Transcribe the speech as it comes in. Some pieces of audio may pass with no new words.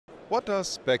What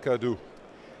does Becker do?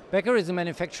 Becker is a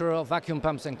manufacturer of vacuum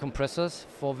pumps and compressors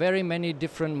for very many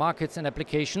different markets and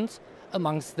applications,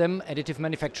 amongst them additive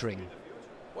manufacturing.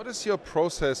 What is your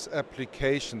process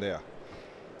application there?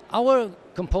 Our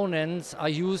components are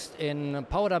used in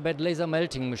powder bed laser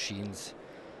melting machines.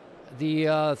 The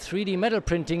 3D metal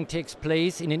printing takes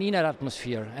place in an inert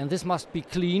atmosphere, and this must be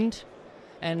cleaned,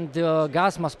 and the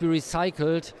gas must be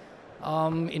recycled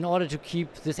in order to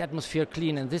keep this atmosphere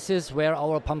clean, and this is where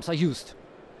our pumps are used.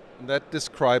 That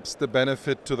describes the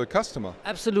benefit to the customer.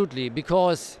 Absolutely,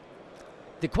 because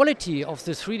the quality of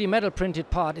the 3D metal printed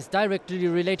part is directly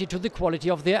related to the quality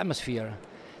of the atmosphere.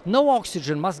 No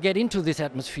oxygen must get into this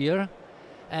atmosphere,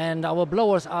 and our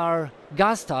blowers are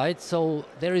gas tight, so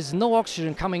there is no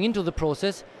oxygen coming into the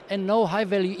process and no high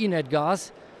value inert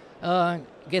gas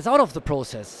gets out of the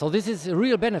process. So this is a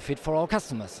real benefit for our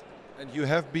customers. And you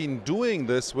have been doing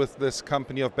this with this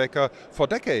company of Becker for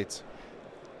decades.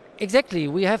 Exactly.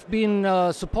 We have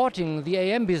been supporting the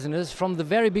AM business from the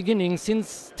very beginning,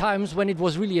 since times when it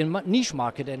was really a niche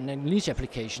market and niche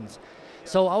applications.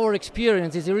 So our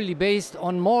experience is really based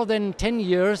on more than 10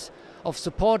 years of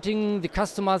supporting the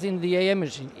customers in the AM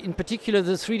machine, in particular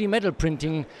the 3D metal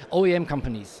printing OEM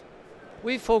companies.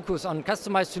 We focus on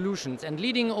customized solutions, and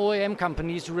leading OEM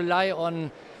companies rely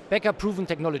on Becker proven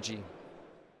technology.